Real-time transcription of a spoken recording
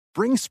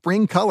Bring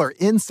spring color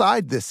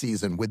inside this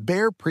season with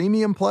Behr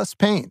Premium Plus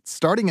paint,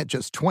 starting at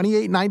just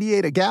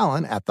 $28.98 a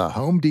gallon at the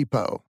Home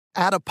Depot.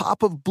 Add a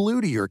pop of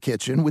blue to your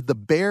kitchen with the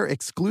Behr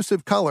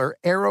exclusive color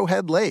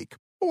Arrowhead Lake,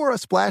 or a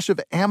splash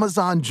of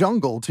Amazon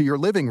Jungle to your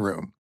living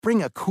room.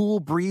 Bring a cool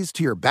breeze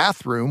to your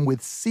bathroom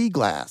with Sea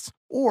Glass,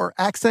 or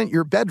accent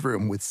your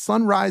bedroom with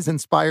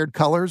sunrise-inspired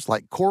colors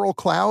like Coral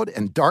Cloud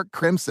and Dark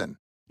Crimson.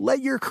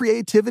 Let your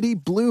creativity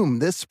bloom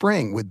this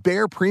spring with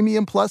Behr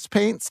Premium Plus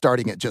paint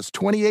starting at just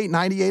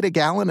 $28.98 a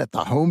gallon at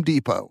the Home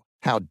Depot.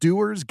 How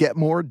doers get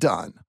more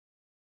done.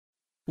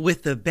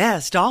 With the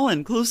best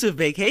all-inclusive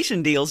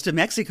vacation deals to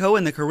Mexico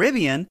and the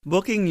Caribbean,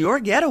 booking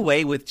your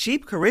getaway with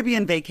Cheap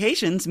Caribbean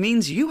Vacations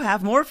means you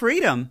have more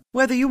freedom.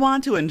 Whether you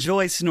want to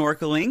enjoy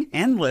snorkeling,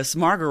 endless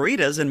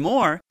margaritas, and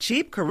more,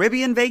 Cheap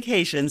Caribbean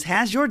Vacations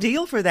has your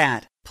deal for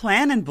that.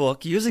 Plan and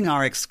book using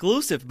our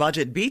exclusive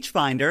budget beach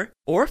finder,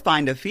 or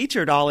find a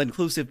featured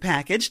all-inclusive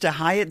package to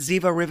Hyatt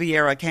Ziva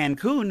Riviera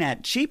Cancun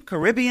at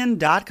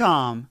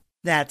cheapcaribbean.com.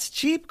 That's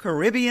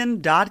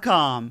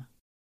cheapcaribbean.com.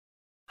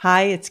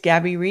 Hi, it's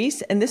Gabby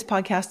Reese, and this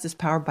podcast is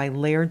powered by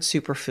Laird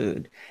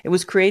Superfood. It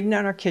was created in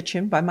our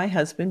kitchen by my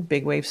husband,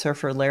 big wave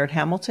surfer Laird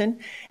Hamilton,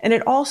 and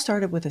it all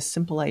started with a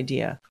simple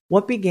idea.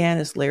 What began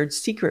as Laird's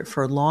secret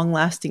for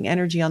long-lasting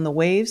energy on the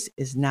waves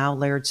is now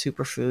Laird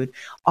Superfood,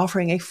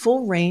 offering a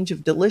full range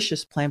of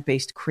delicious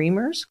plant-based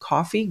creamers,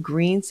 coffee,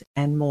 greens,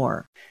 and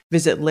more.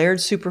 Visit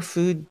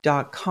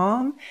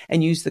lairdsuperfood.com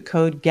and use the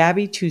code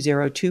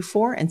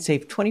GABBY2024 and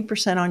save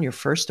 20% on your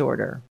first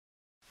order.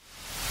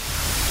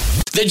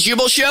 The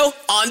Jubal Show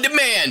on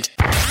demand.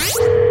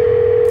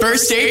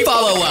 First date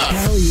follow-up.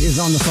 Kelly is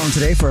on the phone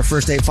today for a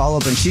first date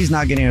follow-up, and she's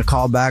not getting a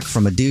call back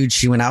from a dude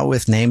she went out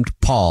with named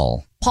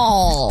Paul.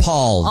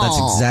 Paul. That's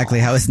exactly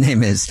how his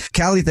name is.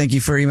 Callie, thank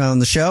you for emailing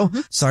the show.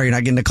 Mm-hmm. Sorry you're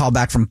not getting a call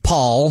back from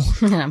Paul.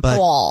 But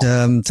Paul.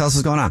 Tell us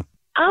what's going on.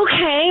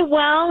 Okay,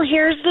 well,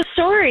 here's the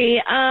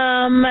story.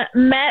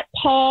 Met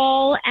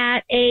Paul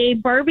at a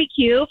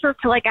barbecue for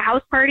like a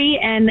house party,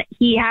 and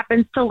he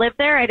happens to live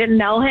there. I didn't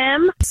know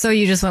him. So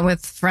you just went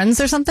with friends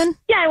or something?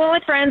 Yeah, I went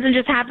with friends and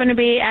just happened to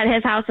be at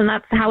his house, and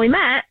that's how we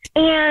met.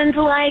 And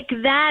like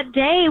that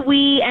day,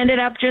 we ended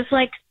up just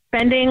like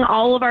spending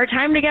all of our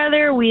time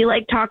together. We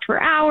like talked for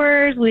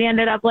hours. We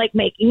ended up like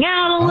making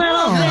out a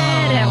little bit.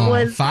 It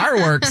was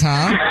fireworks,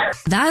 huh?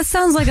 That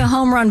sounds like a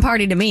home run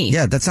party to me.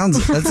 Yeah, that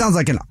sounds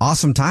like an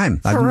awesome time.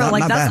 For real,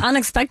 like that's bad.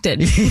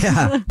 unexpected.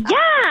 Yeah.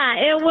 Yeah,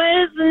 it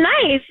was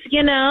nice,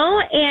 you know,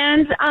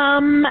 and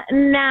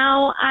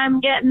now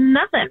I'm getting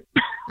nothing.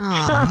 So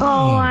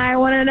I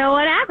want to know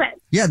what happened.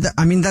 Yeah,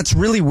 I mean, that's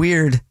really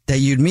weird that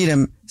you'd meet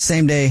him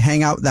same day,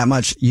 hang out that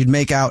much, you'd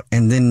make out,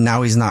 and then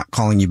now he's not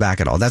calling you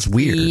back at all. That's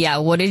weird. Yeah,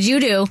 what did you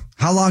do?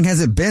 How long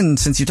has it been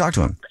since you talked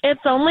to him?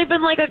 It's only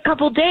been like a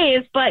couple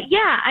days, but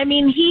yeah, I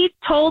mean, he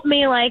told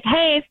me like,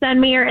 hey, send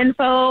me your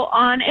info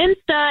on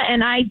Insta,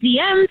 and I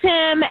DM'd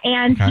him,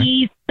 and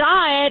he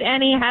saw it,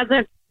 and he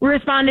hasn't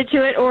responded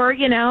to it or,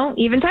 you know,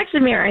 even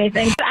texted me or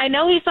anything. I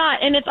know he saw it,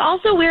 and it's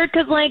also weird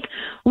because, like,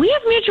 we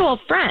have mutual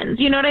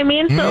friends, you know what I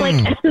mean? So,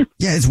 like...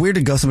 Yeah, it's weird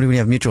to ghost somebody when you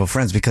have mutual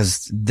friends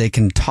because they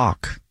can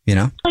talk, you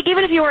know? Like,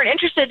 even if you weren't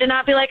interested, to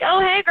not be like, oh,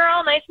 hey,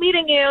 girl, nice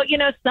meeting you, you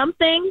know,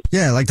 something.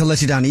 Yeah, like to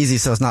let you down easy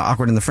so it's not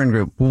awkward in the friend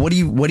group. Well, what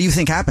do you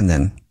think happened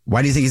then?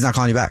 Why do you think he's not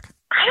calling you back?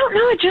 I don't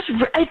know. It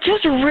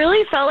just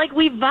really felt like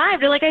we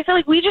vibed. Like I felt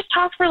like we just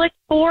talked for like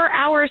 4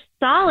 hours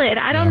solid.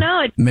 I don't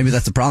know. Maybe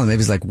that's the problem. Maybe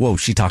it's like, whoa,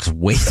 she talks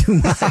way too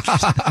much.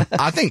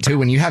 I think too,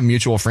 when you have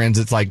mutual friends,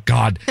 it's like,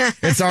 God,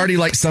 it's already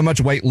like so much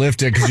weight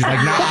lifted because you're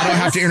like, no, I don't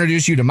have to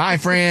introduce you to my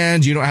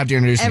friends. You don't have to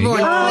introduce me to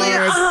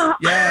yours.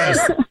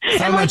 Yes. So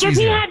and like if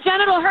he had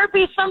genital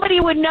herpes, somebody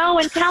would know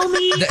and tell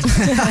me.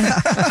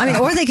 I mean,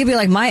 or they could be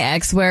like my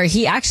ex, where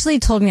he actually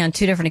told me on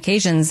 2 different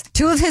occasions,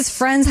 2 of his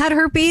friends had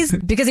herpes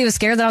because he was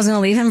scared that I was going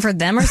to leave him for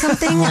them or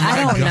something.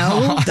 I don't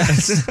know.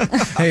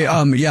 Hey,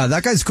 yeah,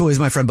 that guy's cool. He's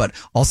my friend, but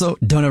also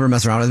don't ever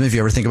mess around with me if you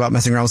ever think about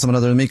messing around with someone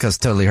other than me because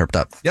totally herped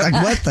up. Like,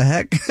 what the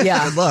heck?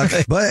 Yeah. Good luck.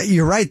 But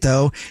you're right,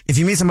 though. If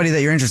you meet somebody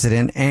that you're interested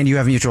in and you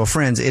have mutual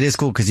friends, it is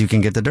cool because you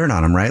can get the dirt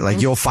on them, right?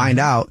 Like you'll find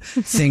out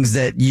things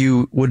that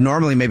you would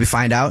normally maybe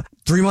find out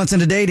 3 months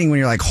into dating when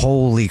you're like,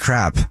 holy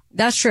crap.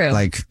 That's true.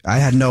 Like, I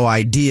had no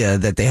idea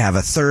that they have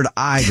a third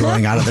eye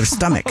growing out of their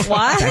stomach.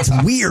 What? That's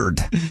weird.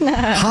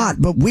 Hot,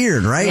 but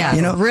weird, right? Yeah,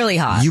 you know, really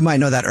hot. You might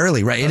know that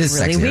early, right? It is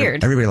really sexy.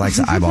 weird. Everybody likes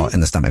an eyeball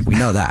in the stomach. We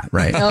know that,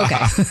 right?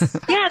 Okay.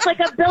 Yeah, it's like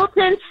a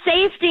built-in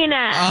safety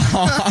net.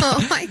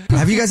 Oh my God.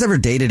 Have you guys ever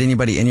dated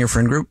anybody in your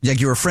friend group? Like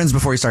you were friends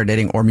before you started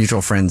dating or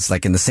mutual friends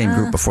like in the same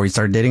group before you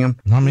started dating them?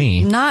 Not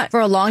me. Not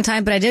for a long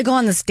time, but I did go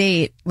on this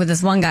date with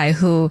this one guy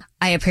who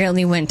I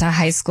apparently went to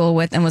high school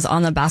with and was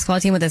on the basketball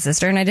team with his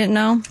sister, and I didn't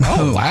know.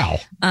 Oh, wow.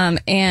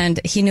 And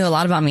he knew a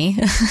lot about me.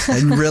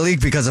 And really?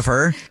 Because of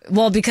her?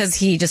 Well, because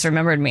he just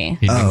remembered me.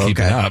 He didn't keep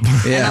it up.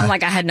 Yeah. And I'm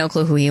like, I had no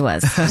clue who he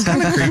was.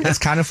 It's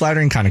kind of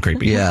flattering, kind of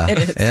creepy. Yeah. It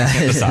is.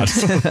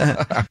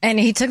 Yeah. And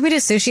he took me to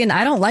sushi, and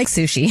I don't like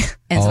sushi.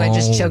 And so I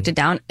just choked it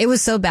down. It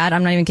was so bad.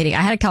 I'm not even kidding.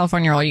 I had a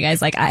California roll, you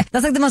guys. Like,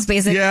 that's like the most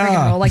basic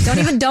freaking roll. Like,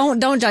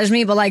 don't judge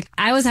me. But like,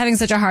 I was having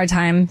such a hard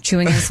time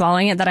chewing and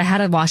swallowing it that I had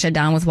to wash it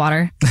down with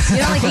water. You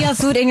know, like you have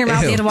food in your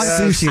mouth, you have to wash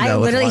sushi. I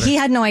literally, he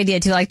had no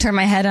idea to like turn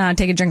my head and I'd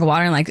take a drink of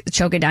water and like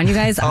choke it down. You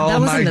guys, that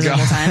was a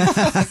miserable time.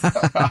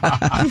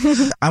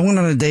 I went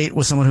on a date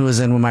with someone who was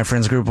in with my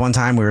friends group one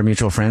time. We were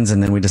mutual friends,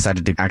 and then we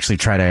decided to actually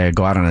try to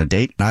go out on a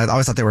date. And I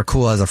always thought they were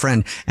cool as a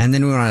friend. And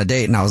then we went on a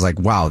date, and I was like,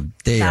 wow,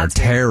 they are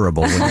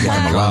terrible when you get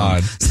them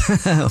alone.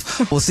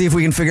 We'll see if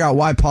we can figure out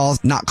why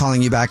Paul's not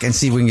calling you back and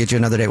see if we can get you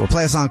another date. We'll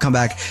play a song, come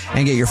back,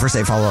 and get your first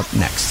date follow-up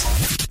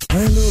next.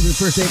 Hello, the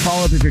first date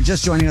follow-up. If you're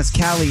just joining us,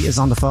 Callie is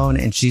on the phone,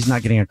 and she's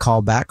not getting a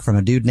call back from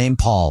a dude named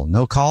Paul.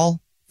 No call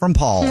from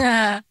Paul.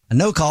 A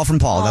no call from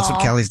Paul. That's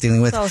what Callie's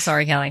dealing with. So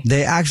sorry, Callie.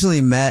 They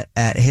actually met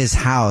at his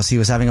house. He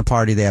was having a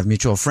party. They have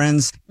mutual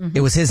friends. Mm-hmm.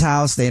 It was his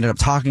house. They ended up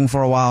talking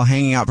for a while,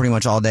 hanging out pretty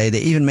much all day.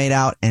 They even made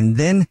out, and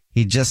then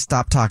he just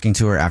stopped talking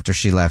to her after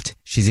she left.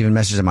 She's even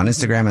messaged him on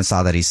Instagram and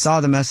saw that he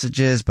saw the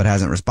messages but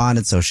hasn't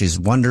responded, so she's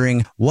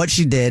wondering what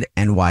she did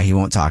and why he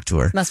won't talk to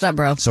her. Messed up,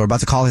 bro. So we're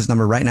about to call his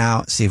number right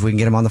now, see if we can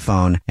get him on the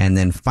phone, and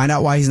then find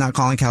out why he's not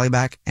calling Callie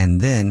back,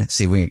 and then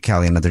see if we can get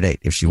Callie another date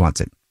if she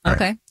wants it. All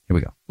okay. Right, here we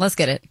go. Let's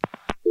get it.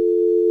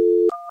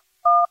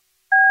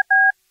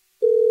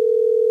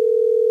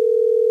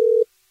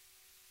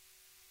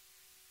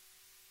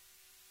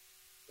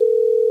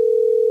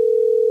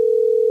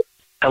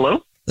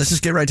 Hello? Let's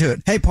just get right to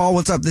it. Hey, Paul,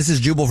 what's up? This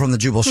is Jubal from The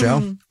Jubal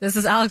Show. This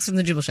is Alex from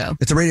The Jubal Show.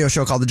 It's a radio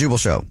show called The Jubal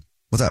Show.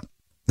 What's up?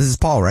 This is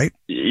Paul, right?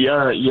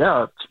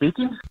 Yeah,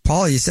 speaking.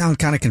 Paul, you sound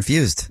kind of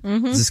confused.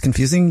 Mm-hmm. Is this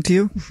confusing to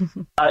you?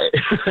 I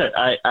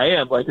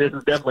am. Like, this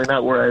is definitely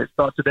not where I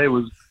thought today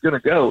was going to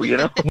go, you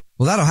know?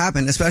 Well, that'll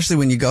happen, especially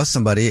when you ghost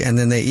somebody and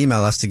then they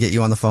email us to get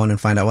you on the phone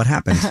and find out what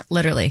happened.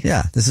 Literally.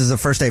 Yeah, this is a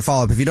first date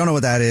follow-up. If you don't know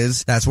what that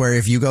is, that's where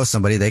if you ghost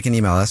somebody, they can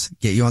email us,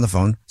 get you on the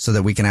phone so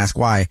that we can ask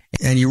why.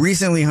 And you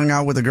recently hung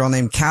out with a girl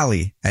named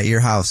Callie at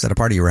your house at a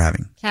party you were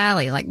having.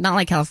 Callie, like not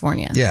like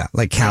California. Yeah,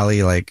 like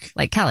Callie, like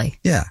Callie.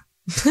 Yeah.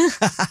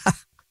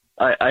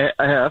 I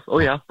have. Oh,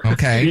 yeah.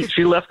 Okay.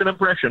 She left an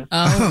impression.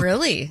 Oh,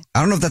 really? I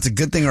don't know if that's a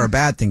good thing or a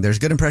bad thing. There's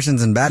good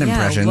impressions and bad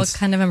impressions. What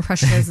kind of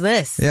impression is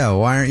this? Yeah,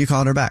 why aren't you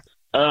calling her back?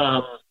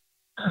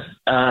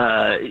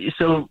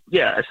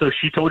 So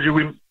she told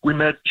you we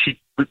met. She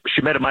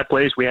met at my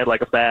place. We had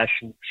like a bash,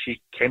 and she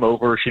came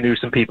over. She knew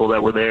some people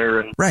that were there,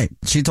 and right.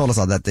 She told us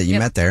all that you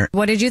met there.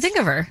 What did you think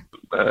of her?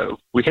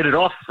 We hit it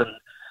off,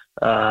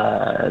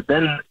 and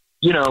then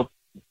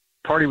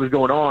party was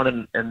going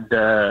on, and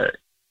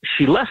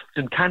she left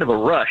in kind of a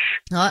rush.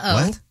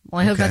 Uh-oh. What?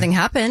 Well, I hope nothing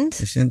happened.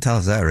 She didn't tell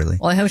us that, really.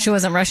 Well, I hope she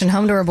wasn't rushing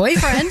home to her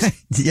boyfriend.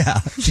 Yeah,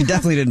 she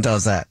definitely didn't tell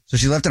us that. So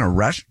she left in a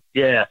rush?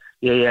 Yeah.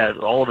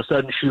 All of a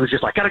sudden, she was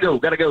just like, gotta go,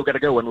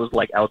 and was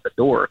like out the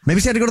door.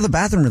 Maybe she had to go to the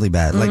bathroom really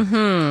bad, like,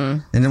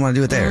 and didn't want to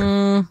do it there.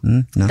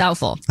 No?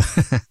 Doubtful.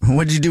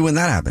 What did you do when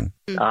that happened?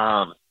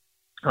 I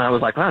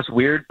was like, that's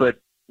weird, but,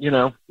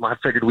 I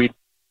figured we'd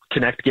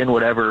connect again,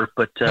 whatever.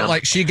 But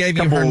like, she gave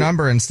you her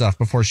number and stuff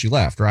before she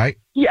left, right?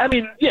 Yeah, I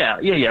mean,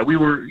 yeah. We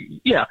were,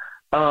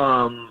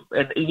 and,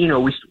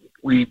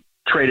 we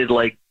traded,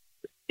 like,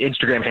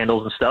 Instagram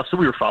handles and stuff, so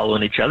we were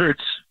following each other.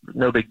 It's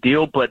no big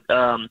deal, but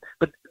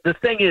the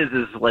thing is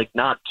like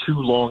not too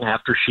long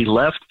after she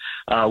left,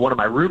 one of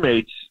my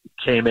roommates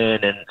came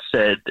in and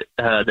said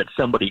that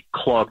somebody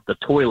clogged the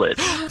toilet.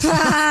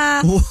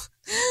 So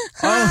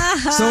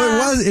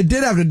it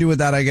did have to do with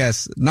that, I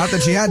guess. Not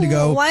that she had to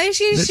go. Why is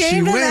she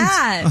ashamed of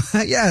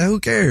that? Yeah, who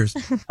cares?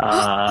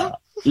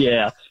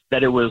 Yeah,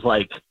 that it was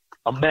like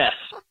a mess.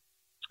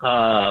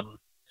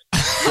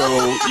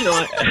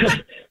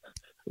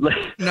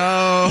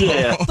 No.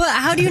 Yeah. But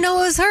how do you know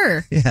it was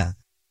her? Yeah.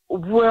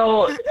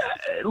 Well,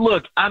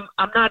 look, I'm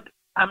not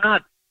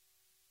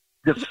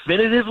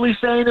definitively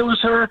saying it was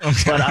her,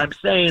 but I'm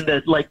saying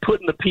that, like,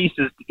 putting the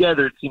pieces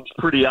together, it seems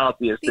pretty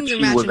obvious that she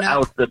was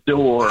out the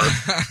door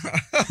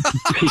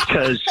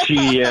because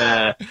she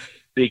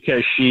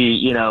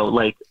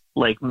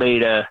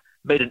made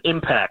an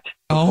impact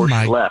before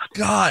she left.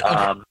 God.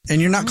 Okay. And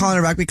you're not calling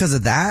her back because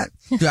of that?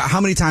 How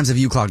many times have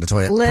you clogged a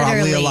toilet? Literally.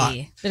 Probably a lot.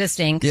 Did it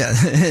stink? Yeah.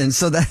 And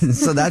so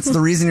that's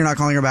the reason you're not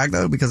calling her back,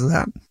 though, because of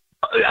that?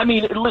 I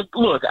mean,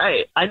 look,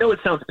 I know it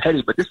sounds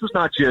petty, but this was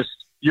not just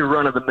your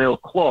run-of-the-mill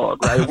clog,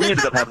 right? We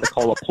ended up having to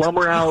call a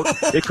plumber out.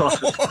 It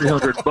cost us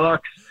 $300.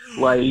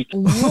 Like,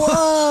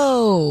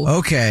 whoa.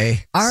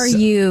 Okay. Are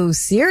you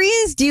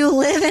serious? Do you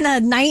live in a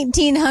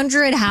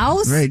 1900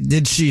 house? Right.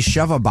 Did she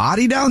shove a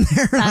body down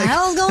there? What the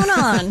hell's going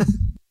on?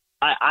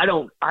 I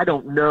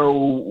don't know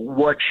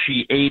what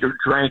she ate or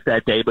drank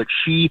that day, but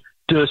she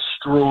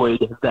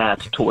destroyed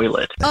that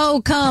toilet.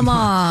 Oh, come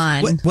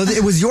on. Well,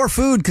 it was your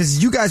food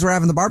because you guys were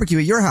having the barbecue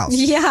at your house.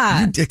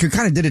 Yeah. You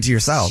kind of did it to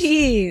yourself.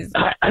 Jeez.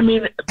 I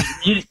mean,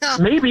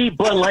 maybe,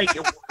 but like,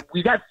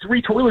 we got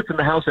 3 toilets in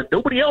the house and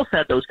nobody else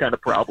had those kind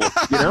of problems,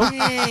 you know?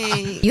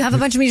 You have a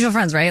bunch of mutual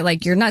friends, right?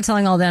 Like, you're not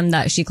telling all them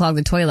that she clogged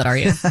the toilet, are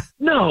you?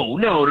 No,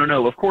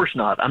 of course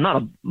not. I'm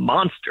not a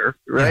monster,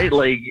 right?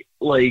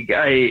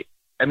 Yeah.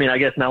 I mean, I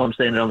guess now I'm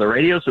saying it on the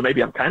radio, so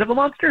maybe I'm kind of a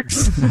monster.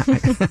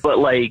 But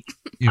like,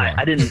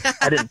 I didn't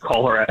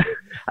call her.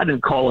 I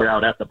didn't call her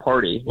out at the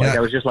party. Like,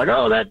 I was just like,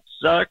 oh, that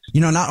sucks.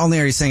 You know, not only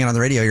are you saying it on the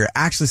radio, you're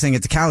actually saying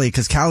it to Callie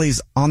because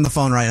Callie's on the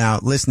phone right now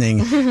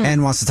listening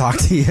and wants to talk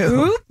to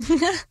you.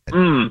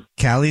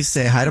 Callie,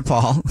 say hi to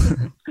Paul. That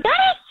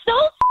is so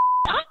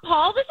up,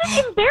 Paul. This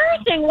is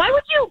embarrassing. Why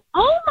would you?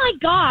 Oh my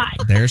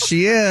God. There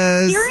she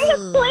is.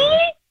 Seriously?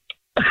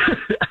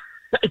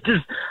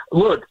 Just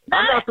look,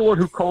 I'm not the one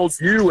who called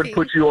you and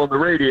put you on the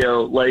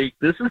radio. Like,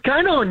 this is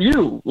kind of on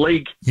you.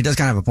 Like, he does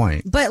kind of have a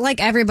point. But like,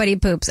 everybody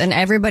poops and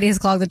everybody has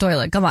clogged the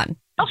toilet. Come on.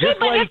 Okay,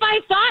 but if I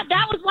thought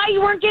that was why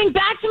you weren't getting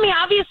back to me,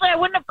 obviously I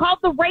wouldn't have called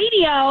the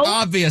radio.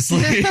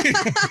 Obviously.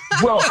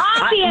 Well,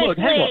 obviously. Look,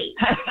 hang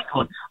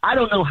on. I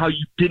don't know how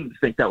you didn't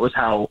think that was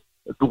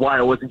why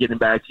I wasn't getting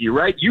back to you,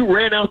 right? You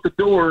ran out the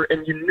door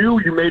and you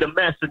knew you made a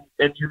mess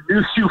and you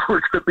knew you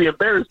were going to be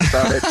embarrassed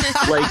about it.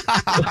 Like,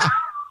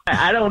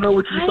 I don't know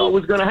what you thought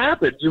was going to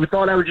happen. You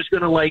thought I was just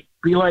going to like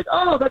be like,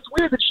 oh, that's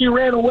weird that she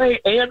ran away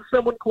and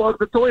someone clogged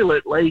the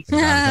toilet. Like,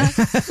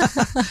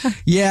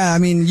 yeah, I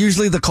mean,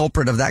 usually the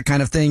culprit of that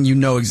kind of thing, you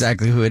know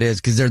exactly who it is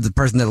because they're the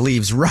person that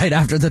leaves right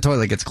after the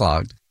toilet gets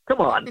clogged.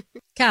 Come on.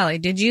 Callie,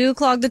 did you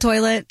clog the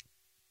toilet?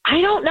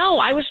 I don't know.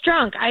 I was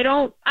drunk. I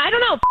don't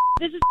know.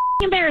 This is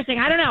embarrassing.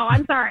 I don't know.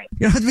 I'm sorry. You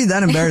don't have to be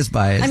that embarrassed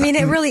by it. I mean,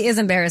 it really is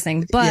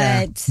embarrassing,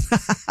 but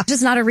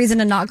just not a reason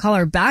to not call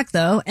her back,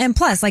 though. And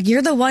plus, like,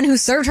 you're the one who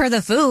served her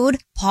the food,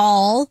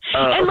 Paul.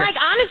 And like,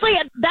 honestly,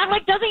 that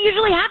like doesn't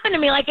usually happen to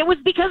me. Like, it was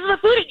because of the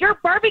food at your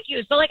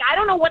barbecue. So like, I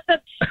don't know what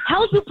the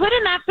hell you put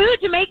in that food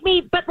to make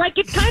me, but like,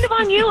 it's kind of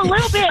on you a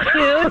little bit,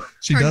 dude.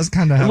 She does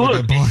kind of have a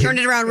good point. Turned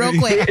it around real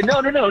quick.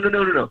 No.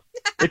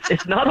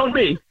 It's not on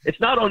me.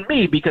 It's not on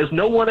me because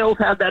no one else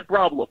had that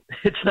problem.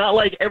 It's not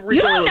like every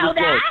You don't know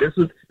that.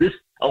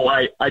 Oh,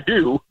 I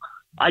do.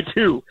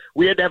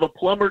 We had to have a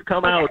plumber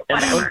come out and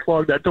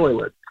unclog that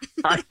toilet.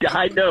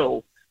 I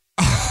know.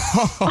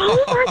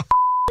 Oh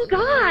my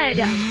God.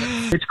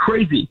 It's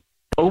crazy.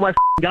 Oh my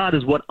God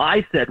is what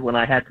I said when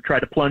I had to try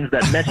to plunge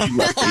that mess you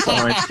left me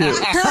behind too.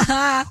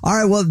 All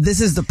right, well,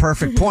 this is the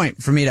perfect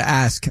point for me to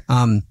ask.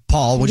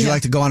 Paul, would you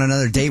like to go on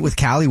another date with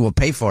Callie? We'll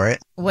pay for it.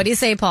 What do you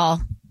say,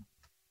 Paul?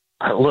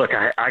 Look,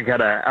 I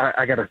got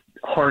a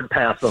hard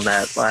pass on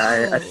that.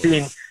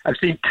 I've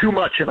seen too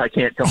much and I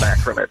can't come back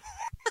from it.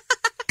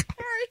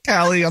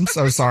 Callie, I'm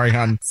so sorry,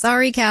 hon.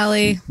 Sorry,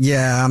 Callie.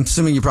 Yeah, I'm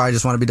assuming you probably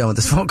just want to be done with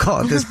this phone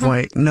call at this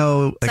point.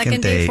 No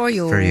second date for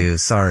you.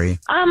 Sorry.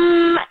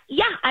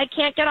 Yeah, I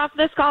can't get off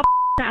this call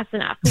fast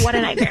enough. What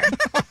a nightmare.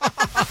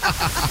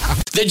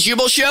 The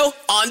Jubal Show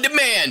on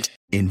demand.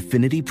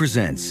 Infiniti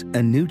presents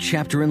a new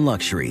chapter in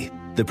luxury.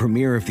 The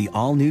premiere of the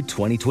all-new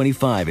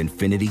 2025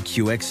 Infiniti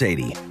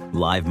QX80.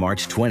 Live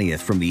March 20th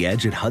from the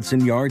Edge at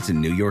Hudson Yards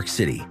in New York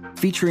City.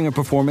 Featuring a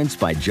performance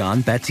by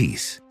John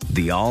Batiste.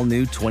 The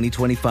all-new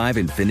 2025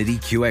 Infiniti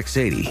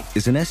QX80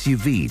 is an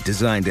SUV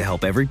designed to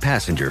help every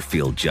passenger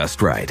feel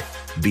just right.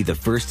 Be the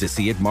first to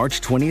see it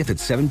March 20th at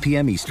 7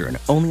 p.m. Eastern,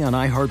 only on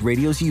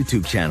iHeartRadio's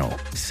YouTube channel.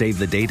 Save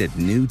the date at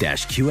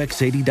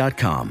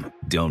new-QX80.com.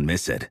 Don't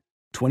miss it.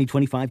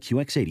 2025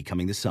 QX80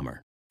 coming this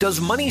summer. Does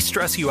money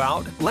stress you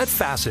out? Let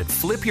Facet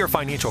flip your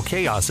financial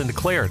chaos into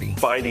clarity.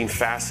 Finding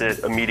Facet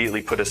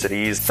immediately put us at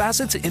ease.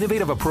 Facet's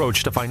innovative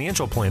approach to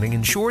financial planning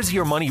ensures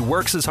your money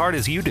works as hard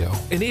as you do,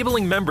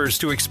 enabling members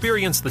to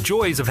experience the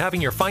joys of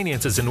having your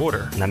finances in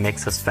order. And that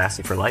makes us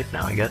Facet for life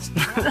now, I guess.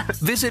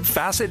 Visit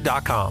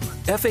Facet.com,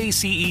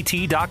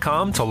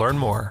 FACET.com to learn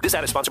more. This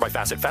ad is sponsored by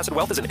Facet. Facet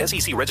Wealth is an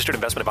SEC registered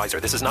investment advisor.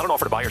 This is not an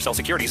offer to buy or sell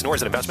securities, nor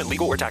is it investment,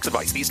 legal, or tax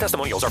advice. These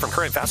testimonials are from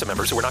current Facet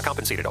members who are not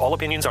compensated. All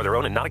opinions are their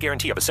own and not a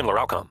guarantee of a similar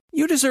outcome.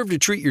 You deserve to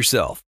treat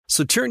yourself,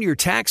 so turn your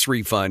tax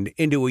refund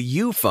into a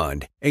U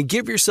fund and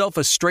give yourself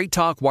a Straight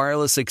Talk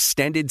Wireless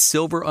Extended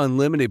Silver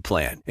Unlimited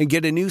plan and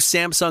get a new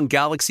Samsung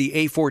Galaxy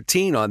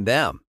A14 on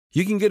them.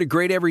 You can get a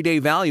great everyday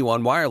value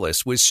on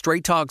wireless with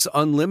Straight Talk's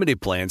Unlimited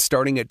plan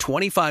starting at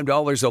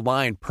 $25 a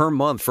line per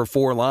month for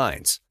 4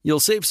 lines. You'll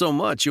save so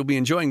much you'll be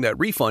enjoying that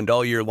refund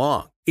all year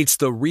long. It's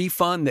the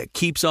refund that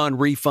keeps on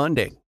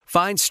refunding.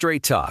 Find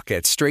Straight Talk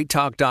at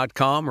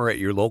straighttalk.com or at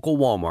your local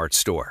Walmart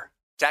store.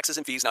 Taxes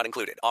and fees not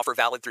included. Offer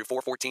valid through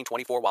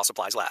 4/14/24 while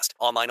supplies last.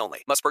 Online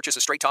only. Must purchase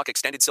a Straight Talk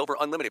Extended Silver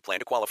Unlimited plan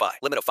to qualify.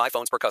 Limit of 5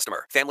 phones per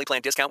customer. Family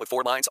plan discount with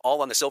 4 lines,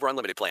 all on the Silver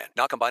Unlimited plan.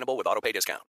 Not combinable with auto pay discount.